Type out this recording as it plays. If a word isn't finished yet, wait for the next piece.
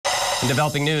In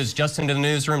developing news, just into the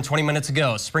newsroom 20 minutes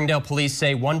ago, Springdale police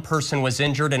say one person was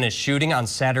injured in a shooting on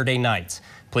Saturday night.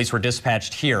 Police were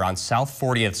dispatched here on South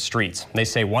 40th Street. They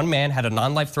say one man had a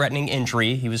non-life-threatening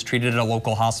injury. He was treated at a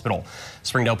local hospital.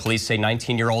 Springdale police say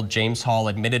 19-year-old James Hall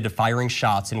admitted to firing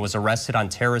shots and was arrested on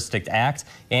terroristic act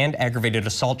and aggravated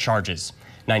assault charges.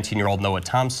 19-year-old Noah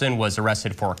Thompson was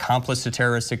arrested for accomplice to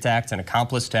terroristic act and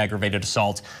accomplice to aggravated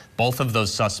assault. Both of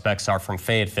those suspects are from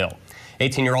Fayetteville.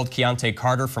 18-year-old Keontae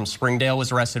Carter from Springdale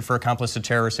was arrested for accomplice to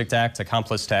terroristic act,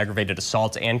 accomplice to aggravated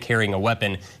assault, and carrying a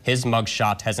weapon. His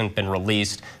mugshot hasn't been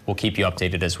released. We'll keep you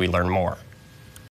updated as we learn more.